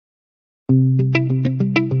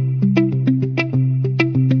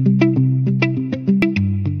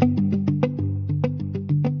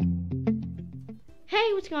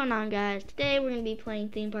on, guys? Today we're going to be playing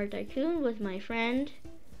Theme Park Tycoon with my friend.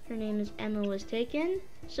 Her name is Emma was taken.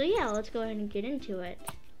 So yeah, let's go ahead and get into it.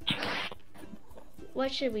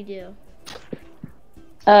 What should we do?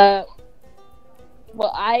 Well,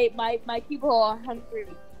 my people are hungry.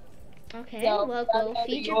 Okay, So, well, go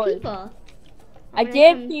feed your yours. people. I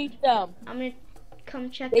did feed them. I'm going to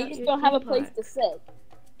come check They out just your don't have a theme place park. to sit.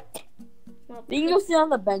 Well, They can go sit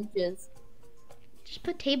on the benches. just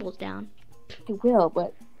put tables down. I will,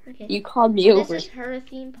 but Okay. you called me So over. this is her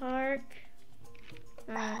theme park.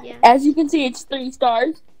 Yeah. As you can see, it's 3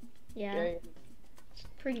 stars. Yeah. It's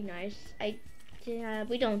pretty nice.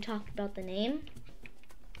 We don't talk about the name.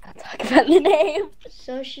 I'll talk about the name.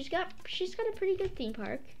 So she's got a pretty good theme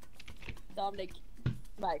park. Dominic,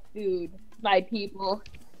 my food, my people.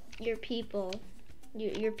 Your people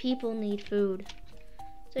need food.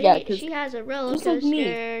 So Yeah, she has a roller just like me.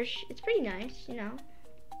 coaster. It's pretty nice, you know.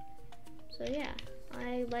 So yeah,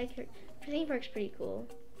 I like her. Her theme park's pretty cool.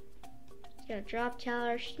 She's got a drop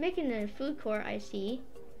tower. She's making a food court. I see.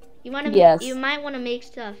 You might want to make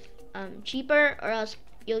stuff cheaper, or else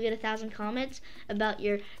you'll get 1,000 comments about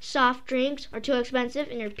your soft drinks are too expensive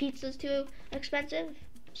and your pizza's too expensive.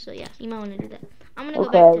 So yeah, you might want to do that. I'm gonna go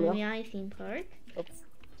back to my theme park. Oops.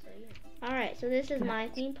 So, yeah. All right, so this is my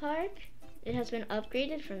theme park. It has been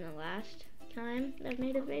upgraded from the last time I've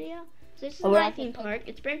made a video. So this is my theme park.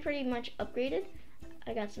 It's been pretty much upgraded.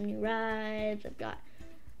 I got some new rides. I've got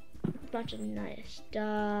a bunch of nice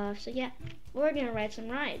stuff. So yeah, we're gonna ride some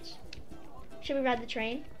rides. Should we ride the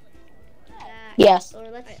train? Yes. Or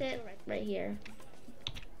let's sit right here.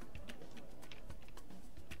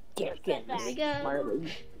 Here we go.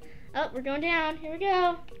 Oh, we're going down. Here we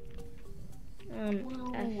go.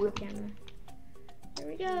 F camera. Here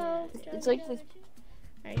we go. It's like this.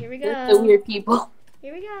 Alright, here we go. The weird people.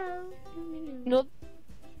 Here we go. Nope.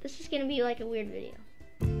 This is gonna be like a weird video.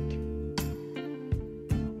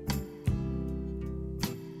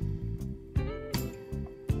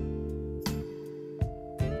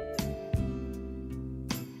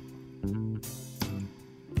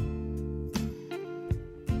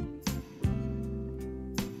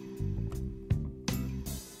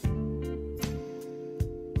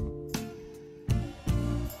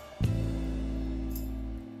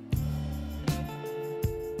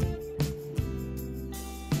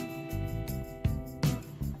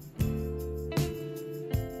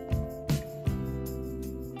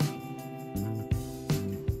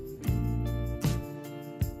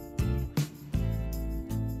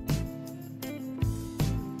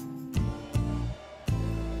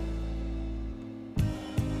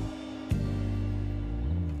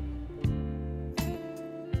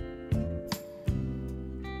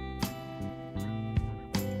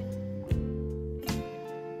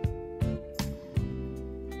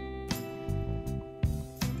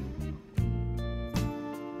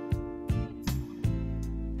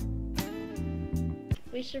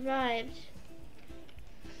 We survived.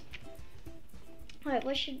 Alright,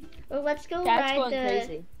 let's go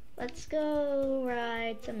ride let's go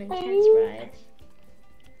ride some intense rides.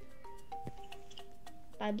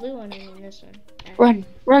 By blue one and then this one.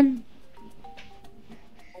 Run.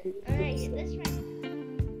 Alright, this ride.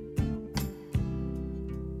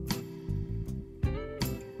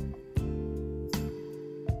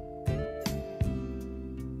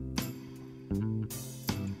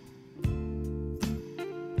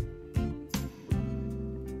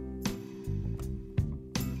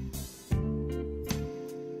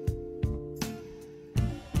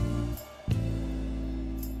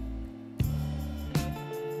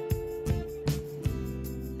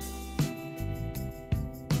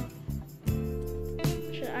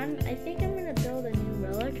 I think I'm gonna build a new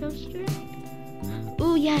roller coaster.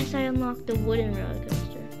 Oh yes, I unlocked the wooden roller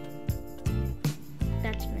coaster.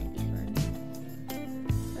 That's might be fun.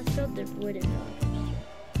 Let's build the wooden roller coaster.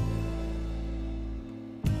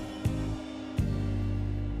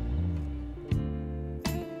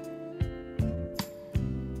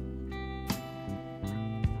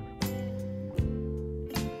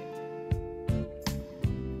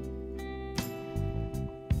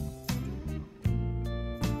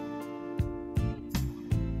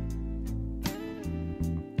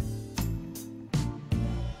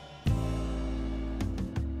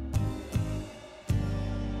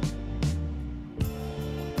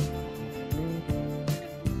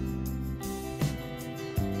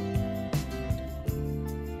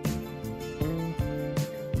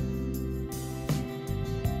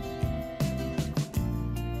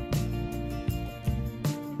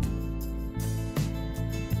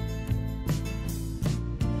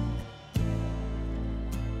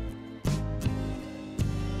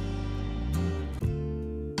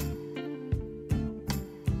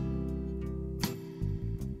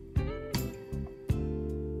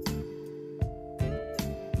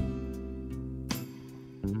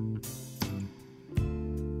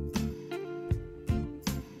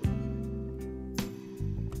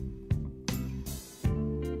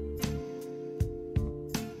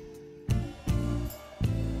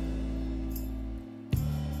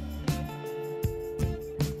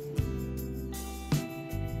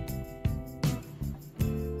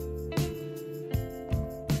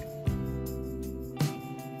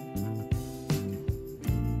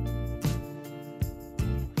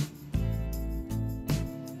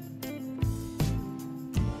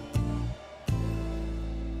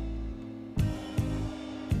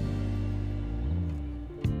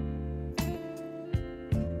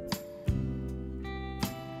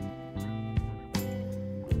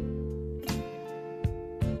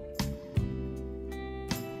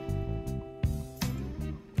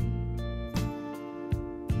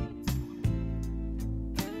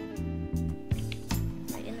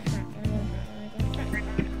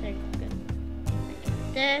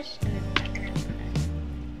 this, and then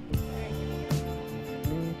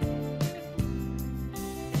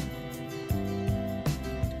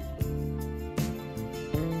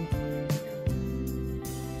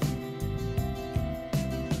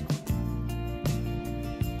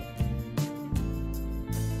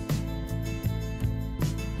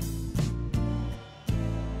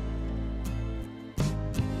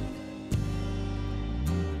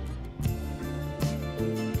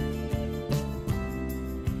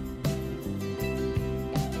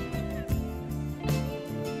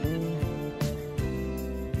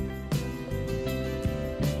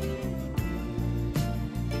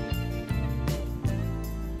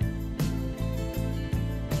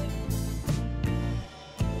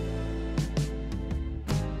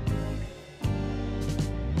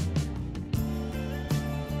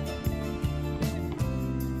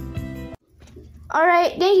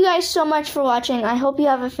Alright, thank you guys so much for watching. I hope you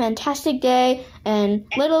have a fantastic day, and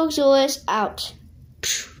Little Julius out.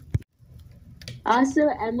 Also,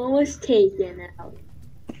 Emma was taken out.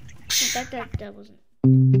 I bet that wasn't...